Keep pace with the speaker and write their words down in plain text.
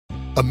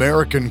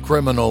American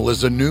Criminal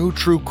is a new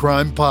true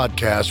crime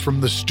podcast from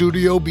the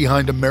studio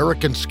behind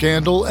American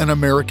Scandal and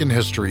American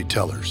History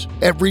Tellers.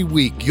 Every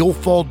week, you'll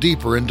fall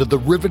deeper into the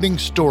riveting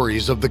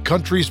stories of the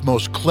country's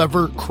most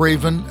clever,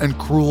 craven, and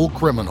cruel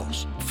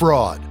criminals.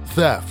 Fraud,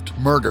 theft,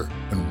 murder,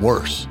 and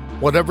worse.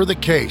 Whatever the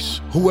case,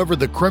 whoever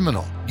the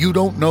criminal, you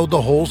don't know the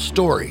whole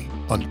story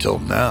until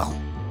now.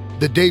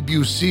 The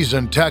debut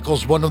season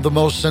tackles one of the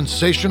most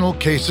sensational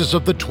cases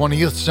of the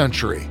 20th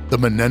century, the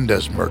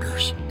Menendez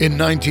murders. In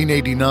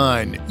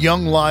 1989,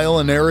 young Lyle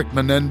and Eric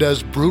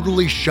Menendez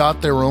brutally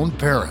shot their own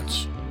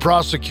parents.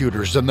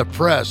 Prosecutors and the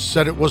press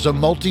said it was a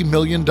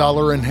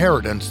multi-million-dollar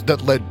inheritance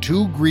that led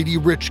two greedy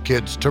rich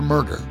kids to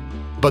murder.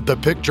 But the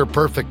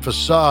picture-perfect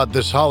facade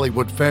this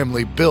Hollywood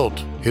family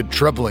built hid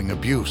troubling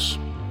abuse.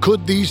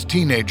 Could these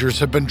teenagers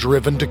have been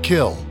driven to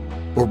kill?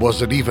 Or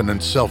was it even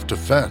in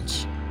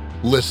self-defense?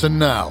 Listen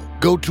now.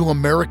 Go to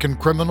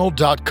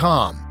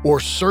AmericanCriminal.com or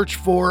search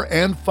for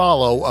and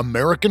follow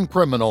American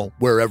Criminal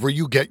wherever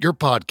you get your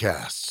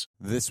podcasts.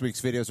 This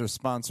week's videos are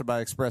sponsored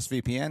by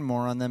ExpressVPN.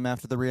 More on them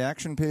after the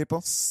reaction,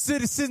 people.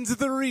 Citizens of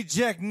the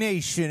Reject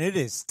Nation, it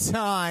is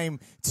time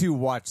to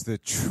watch the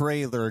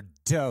trailer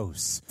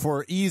dose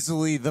for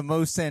easily the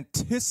most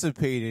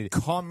anticipated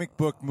comic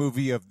book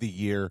movie of the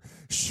year,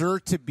 sure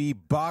to be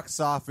box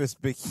office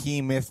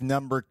behemoth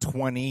number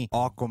 20,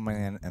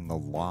 Aquaman and the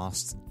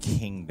Lost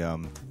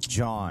Kingdom.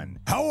 John,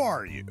 how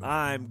are you?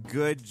 I'm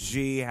good,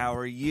 G. How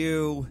are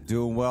you?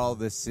 Doing well.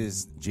 This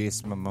is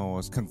Jason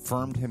Momoa's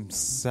confirmed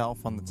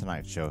himself on The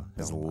Tonight Show.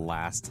 His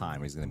last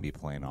time he's going to be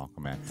playing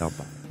Aquaman.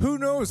 Who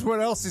knows what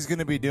else he's going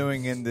to be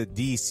doing in the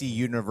DC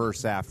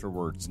universe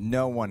afterwards?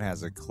 No one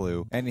has a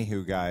clue.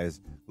 Anywho,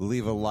 guys,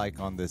 leave a like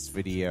on this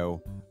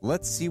video.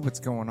 Let's see what's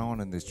going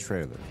on in this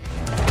trailer.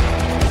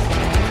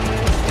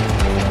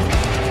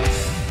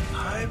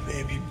 Hi,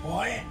 baby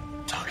boy.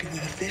 Talking to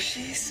the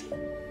fishies?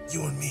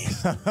 You and me.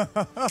 We're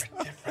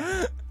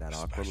different. That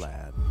awkward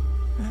lad.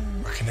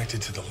 We're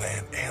connected to the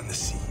land and the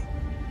sea.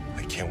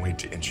 I can't wait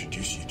to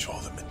introduce you to all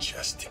the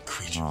majestic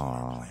creatures on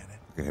our planet.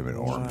 Look at him in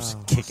arms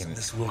kicking Awesome it.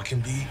 this world can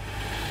be.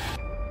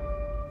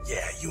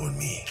 Yeah, you and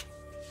me.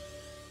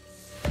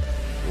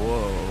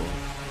 Whoa.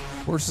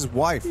 Where's his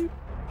wife?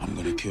 I'm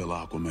gonna kill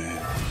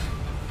Aquaman,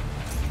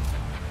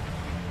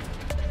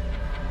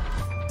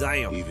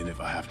 Damn. even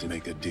if I have to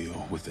make a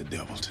deal with the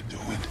devil to do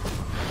it.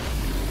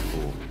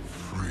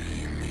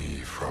 Free me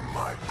from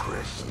my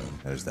prison.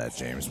 There's that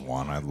James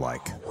Wan I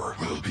like.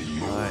 Will be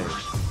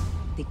yours.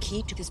 The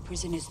key to this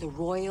prison is the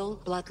royal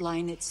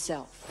bloodline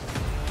itself.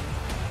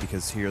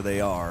 Because here they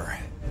are.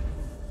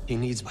 He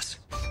needs us.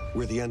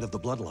 We're the end of the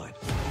bloodline.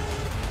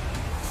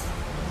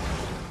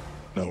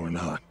 No, we're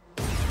not.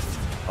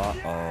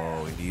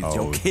 Uh-oh. He needs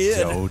your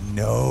kid. Oh,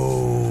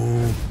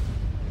 no.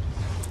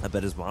 I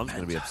bet his mom's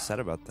going to be upset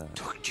about that.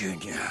 Duke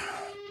Jr.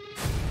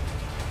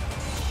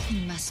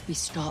 He must be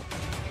stopped.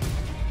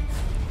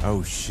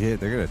 Oh, shit.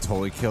 They're going to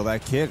totally kill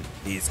that kid.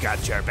 He's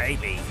got your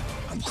baby.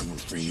 I'm coming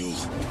for you.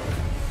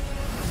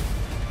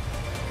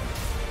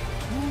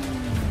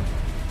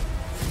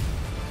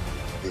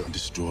 He'll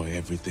destroy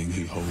everything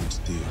he holds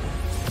dear.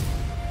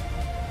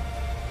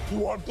 You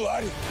want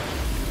blood?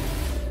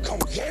 Come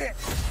get it.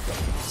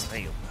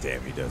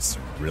 Damn, he does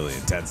seem really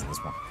intense in this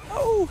one.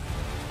 Oh.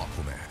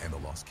 Aquaman and the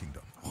Lost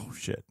Kingdom. Oh,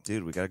 shit.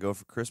 Dude, we got to go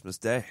for Christmas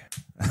Day.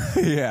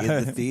 Yeah.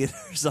 In the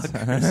theaters on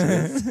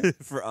Christmas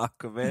for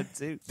Aquaman,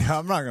 too.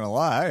 I'm not going to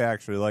lie. I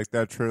actually like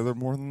that trailer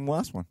more than the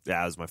last one.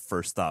 Yeah, that was my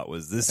first thought,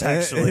 was this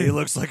actually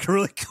looks like a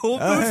really cool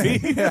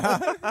movie.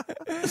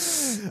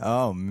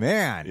 Oh,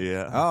 man.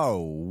 Yeah.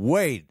 Oh,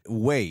 wait.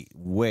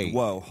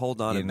 Whoa, hold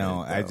on a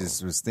minute. I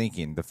just was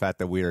thinking the fact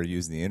that we are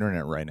using the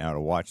internet right now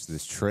to watch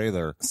this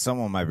trailer,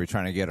 someone might be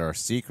trying to get our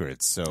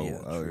secrets. So,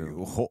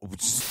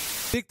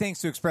 big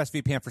thanks to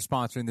ExpressVPN for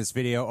sponsoring this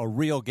video. A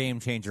real game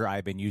changer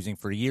I've been using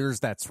for years.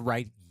 That's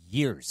right.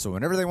 Years. So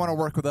whenever they want to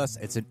work with us,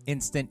 it's an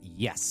instant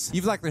yes.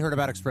 You've likely heard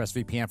about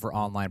ExpressVPN for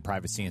online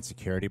privacy and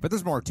security, but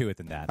there's more to it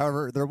than that.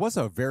 However, there was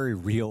a very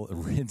real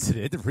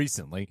incident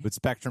recently with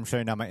Spectrum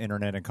shutting down my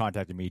internet and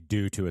contacting me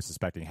due to a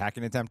suspecting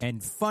hacking attempt.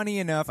 And funny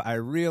enough, I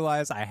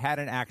realized I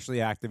hadn't actually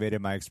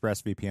activated my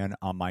ExpressVPN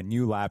on my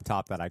new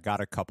laptop that I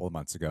got a couple of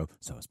months ago,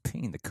 so I was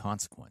paying the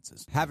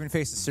consequences. Having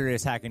faced a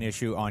serious hacking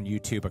issue on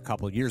YouTube a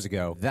couple of years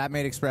ago, that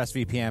made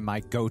ExpressVPN my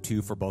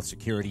go-to for both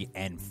security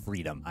and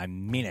freedom. I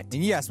mean it.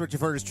 And yes, what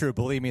you've heard is true.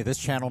 Believe me, this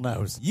channel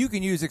knows. You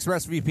can use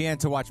ExpressVPN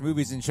to watch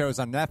movies and shows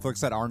on Netflix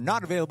that are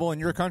not available in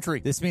your country.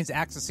 This means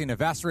accessing a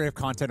vast array of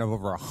content of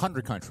over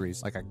 100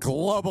 countries, like a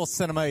global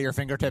cinema at your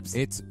fingertips.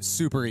 It's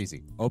super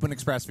easy. Open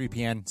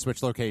ExpressVPN,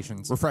 switch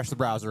locations, refresh the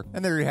browser,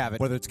 and there you have it.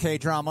 Whether it's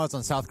K-dramas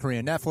on South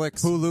Korean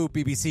Netflix, Hulu,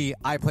 BBC,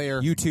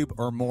 iPlayer, YouTube,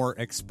 or more,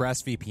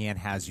 ExpressVPN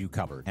has you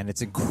covered. And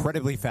it's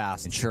incredibly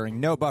fast, ensuring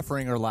no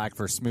buffering or lag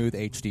for smooth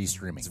HD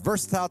streaming. It's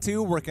versatile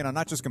too, working on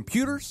not just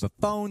computers, but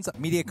phones,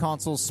 media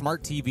consoles,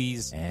 smart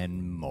TVs,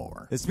 and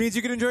more. This means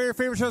you can enjoy your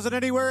favorite shows on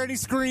anywhere, any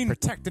screen.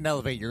 Protect and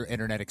elevate your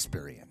internet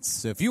experience.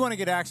 So if you want to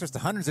get access to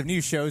hundreds of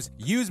new shows,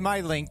 use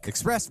my link,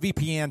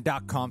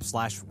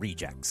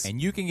 expressvpn.com/rejects.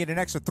 And you can get an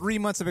extra 3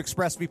 months of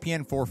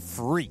ExpressVPN for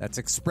free. That's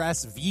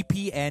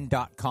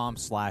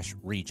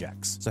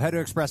expressvpn.com/rejects. So head to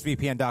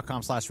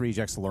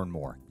expressvpn.com/rejects to learn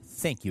more.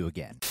 Thank you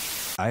again.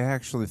 I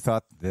actually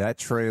thought that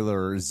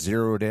trailer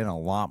zeroed in a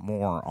lot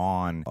more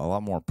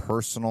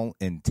personal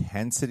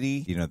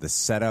intensity. You know, the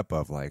setup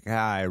of like,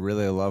 I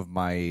really love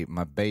my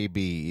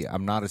baby.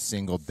 I'm not a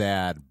single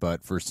dad,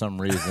 but for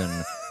some reason,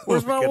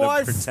 where's my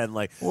wife? Pretend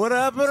like what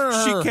happened to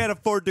her? She can't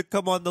afford to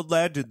come on the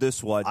land in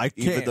this one,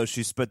 even though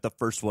she spent the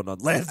first one on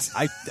land.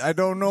 I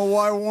don't know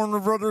why Warner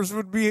Brothers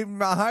would be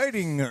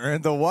hiding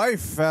the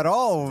wife at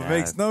all. It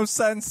makes no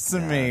sense to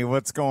me.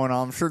 What's going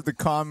on? I'm sure the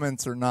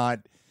comments are not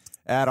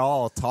at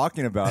all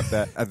talking about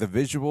that. The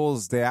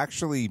visuals, they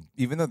actually,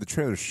 even though the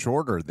trailer's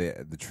shorter,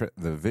 the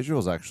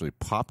visuals actually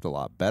popped a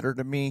lot better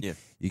to me. Yeah.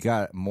 You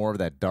got more of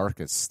that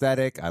dark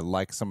aesthetic. I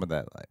like some of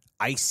that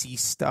icy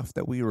stuff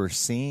that we were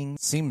seeing.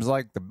 Seems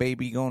like the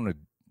baby going to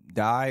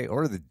die,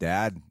 or the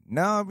dad.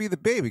 No, it'd be the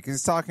baby, because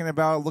he's talking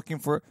about looking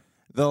for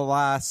the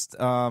last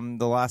of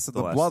the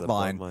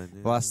bloodline.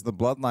 The last of the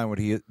bloodline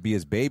would be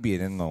his baby,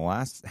 and in the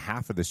last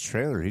half of this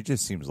trailer, he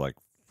just seems like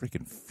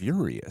freaking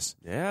furious.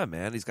 Yeah,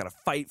 man. He's got to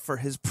fight for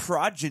his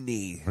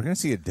progeny. We're going to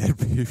see a dead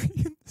baby in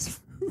this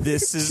movie.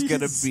 This is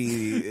going to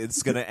be,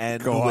 it's going to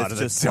end Go with on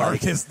just the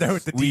darkest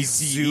note. We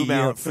zoom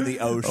out from the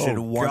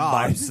ocean, one God.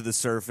 bites to the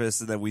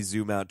surface, and then we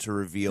zoom out to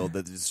reveal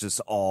that it's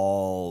just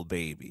all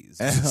babies.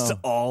 Just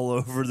all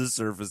over the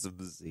surface of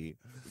the sea.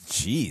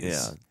 Jeez.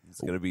 Yeah.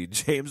 It's going to be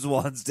James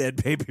Wan's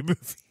dead baby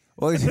movie.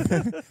 Well,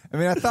 I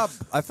mean, I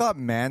thought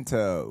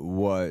Manta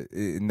was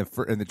in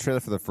the trailer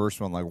for the first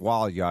one. Like,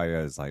 while Yahya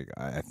is like,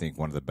 I think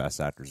one of the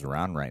best actors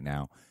around right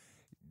now,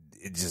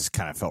 it just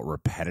kind of felt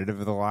repetitive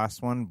of the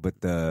last one.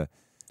 But the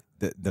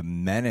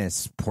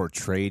menace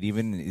portrayed,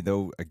 even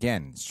though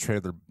again, it's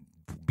trailer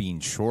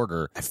being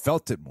shorter, I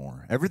felt it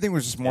more. Everything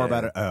was just more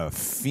about a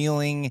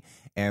feeling.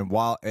 And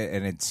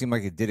it seemed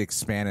like it did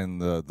expand in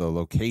the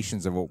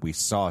locations of what we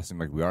saw. It seemed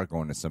like we are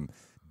going to some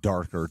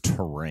darker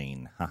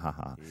terrain.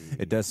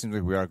 It does seem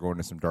like we are going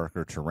to some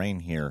darker terrain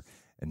here,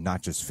 and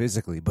not just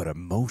physically, but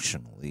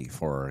emotionally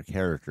for our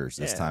characters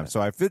this time.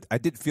 So I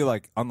did feel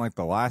like, unlike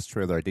the last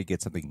trailer, I did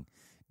get something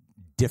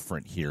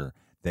different here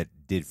that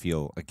did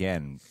feel,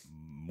 again,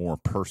 more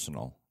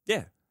personal.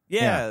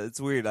 Yeah, it's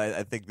weird.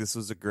 I think this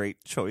was a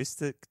great choice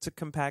to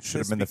compact. Should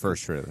have been the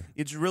first trailer.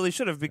 It really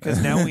should have,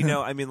 because now we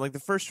know. I mean, like, the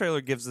first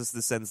trailer gives us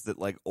the sense that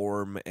like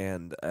Orm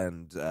and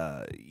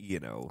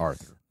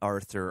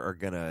Arthur are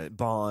gonna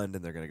bond,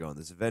 and they're gonna go on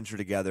this adventure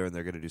together, and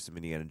they're gonna do some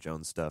Indiana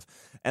Jones stuff.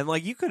 And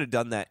like, you could have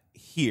done that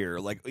here.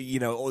 Like,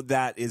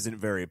 that isn't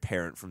very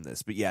apparent from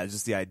this, but yeah,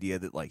 just the idea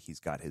that like he's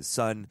got his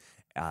son.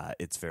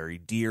 It's very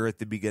dear at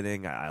the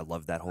beginning. I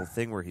love that whole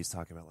thing where he's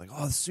talking about like,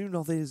 oh, soon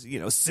all these,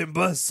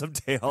 Simba,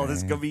 someday all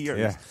this gonna be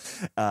yours.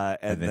 Yeah.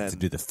 And then to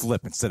do the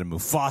flip, instead of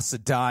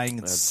Mufasa dying,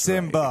 it's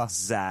Simba. Right,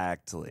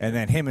 exactly. And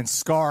then him and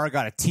Scar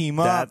got to team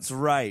up. That's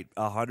right,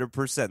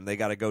 100%. They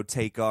got to go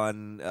take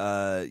on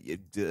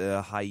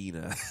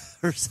Hyena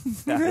or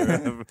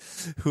something.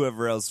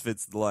 Whoever else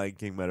fits the Lion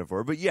King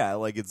metaphor. But yeah,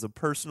 like, it's a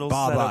personal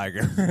Bob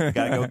Iger.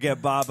 Got to go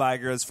get Bob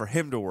Iger. It's for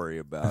him to worry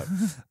about.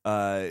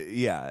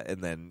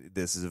 And then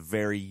this is a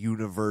very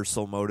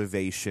universal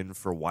motivation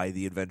for why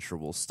the adventure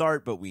will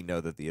start, but we know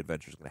that the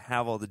adventure is going to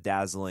have all the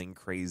dazzling,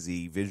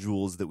 crazy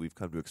visuals that we've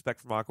come to expect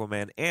from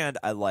Aquaman. And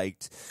I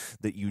liked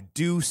that you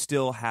do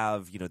still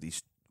have,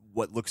 these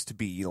what looks to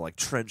be, like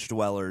trench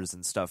dwellers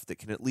and stuff that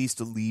can at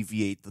least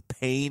alleviate the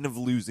pain of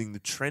losing the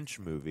Trench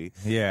movie.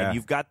 Yeah. And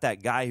you've got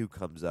that guy who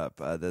comes up,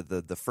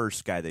 the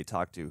first guy they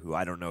talk to, who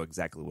I don't know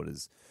exactly what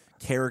his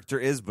character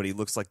is, but he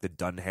looks like the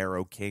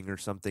Dunharrow King or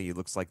something. He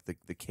looks like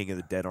the King of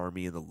the Dead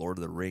Army in the Lord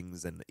of the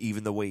Rings, and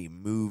even the way he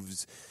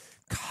moves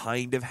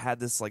kind of had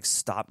this like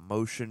stop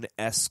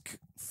motion-esque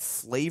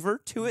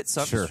flavor to it.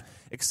 So I'm just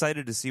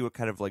excited to see what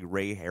kind of like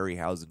Ray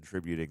Harryhausen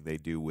tributing they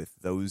do with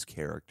those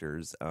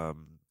characters.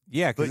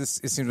 Yeah, because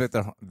it seems like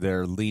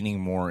they're leaning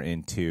more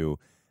into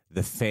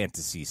the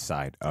fantasy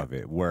side of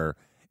it, where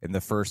in the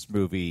first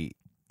movie,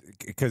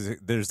 because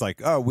there's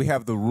like, oh, we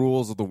have the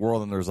rules of the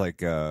world, and there's like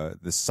the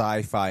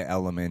sci-fi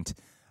element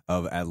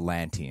of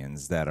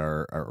Atlanteans that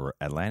are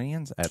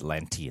Atlanteans,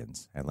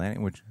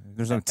 which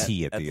there's no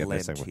T at the end.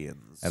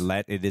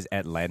 It is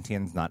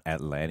Atlanteans, not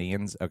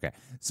Atlanteans. Okay,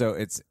 so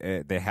it's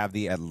they have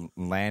the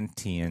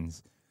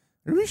Atlanteans.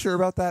 Are we sure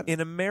about that? In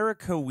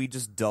America, we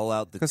just dull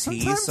out the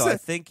T, so I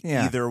think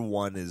either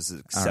one is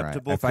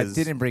acceptable. Right. If I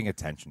didn't bring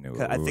attention to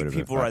it, I think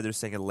people are either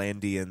saying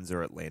Atlanteans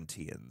or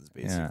Atlanteans,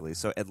 basically. Yeah.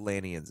 So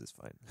Atlanteans is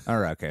fine. All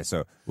right, okay.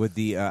 So with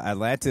the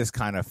Atlantis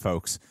kind of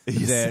folks,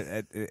 in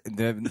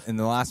the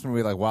last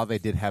movie, like, while they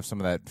did have some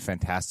of that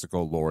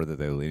fantastical lore that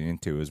they lean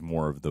into, is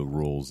more of the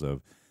rules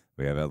of,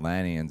 we have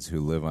Atlanteans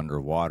who live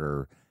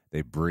underwater,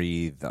 they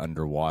breathe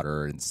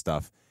underwater and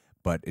stuff.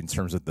 But in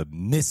terms of the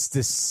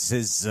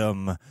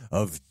mysticism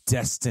of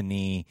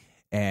destiny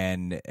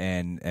and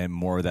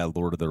more of that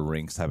Lord of the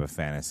Rings type of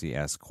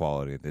fantasy-esque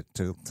quality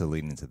to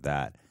lean into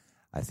that,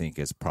 I think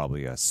is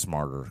probably a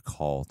smarter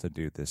call to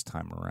do this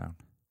time around.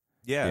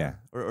 Yeah.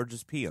 Or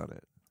just pee on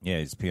it.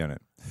 Yeah, just pee on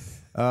it.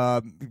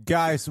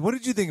 Guys, what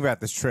did you think about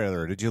this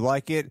trailer? Did you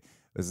like it?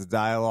 Was the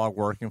dialogue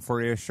working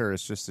for you? Sure,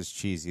 it's just as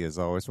cheesy as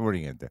always. What are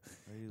you going to do?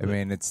 I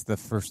mean, it's the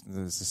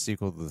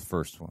sequel to the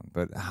first one,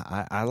 but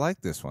I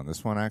like this one.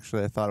 This one,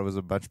 actually, I thought it was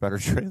a much better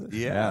trailer.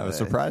 Yeah, I was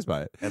surprised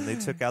by it. And they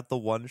took out the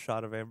one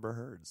shot of Amber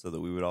Heard so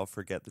that we would all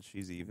forget that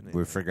she's even in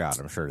We it. forgot.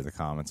 I'm sure the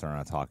comments are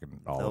not talking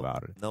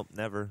about it. Nope,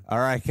 never. All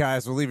right,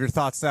 guys, we'll leave your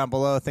thoughts down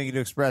below. Thank you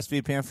to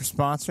ExpressVPN for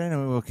sponsoring,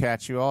 and we will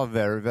catch you all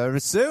very,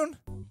 very soon.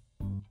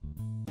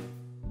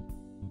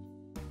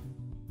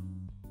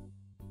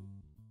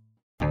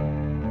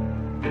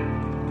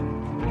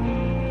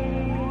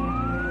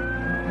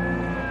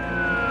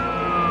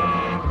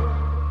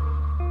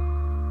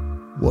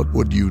 What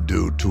would you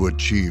do to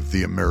achieve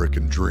the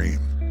American dream?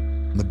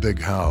 The big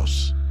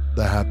house,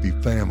 the happy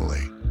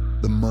family,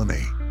 the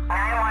money.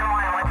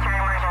 911, what's your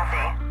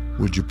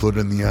emergency? Would you put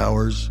in the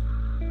hours?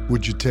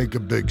 Would you take a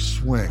big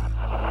swing?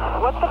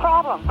 What's the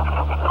problem?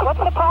 What's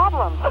the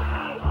problem?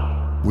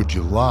 Would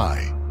you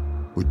lie?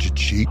 Would you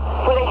cheat?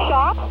 Were they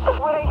shot?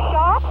 Were they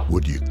shot?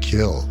 Would you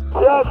kill?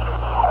 Yes.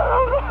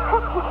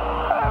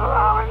 My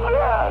mom is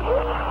dead.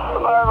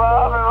 My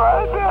mom is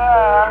right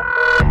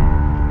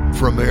there.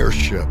 From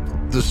Airship,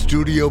 the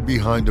studio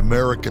behind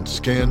American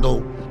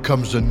Scandal,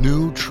 comes a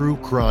new true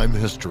crime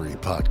history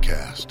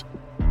podcast.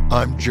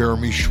 I'm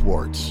Jeremy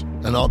Schwartz,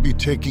 and I'll be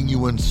taking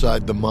you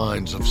inside the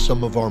minds of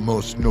some of our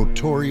most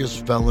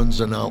notorious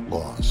felons and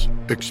outlaws,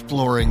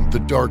 exploring the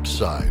dark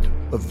side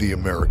of the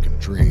American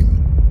dream.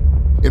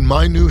 In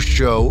my new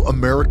show,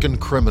 American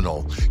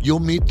Criminal, you'll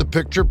meet the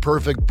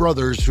picture-perfect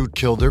brothers who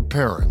killed their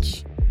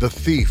parents, the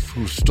thief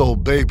who stole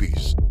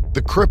babies,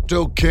 the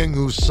crypto king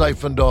who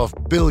siphoned off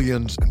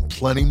billions, and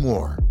plenty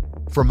more.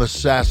 From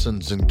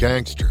assassins and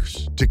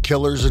gangsters to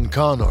killers and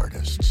con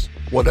artists.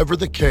 Whatever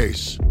the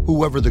case,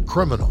 whoever the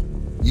criminal,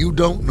 you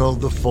don't know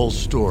the full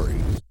story.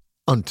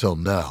 Until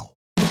now.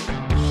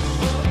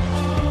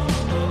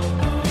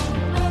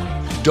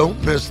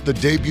 Don't miss the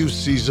debut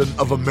season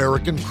of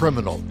American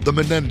Criminal, The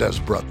Menendez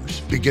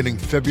Brothers, beginning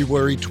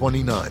February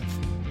 29th.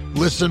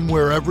 Listen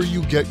wherever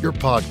you get your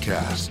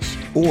podcasts,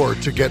 or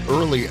to get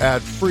early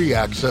ad-free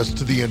access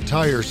to the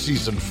entire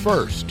season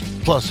first,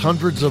 plus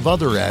hundreds of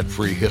other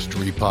ad-free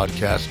history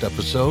podcast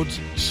episodes,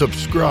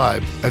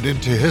 subscribe at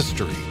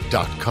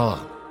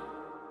IntoHistory.com.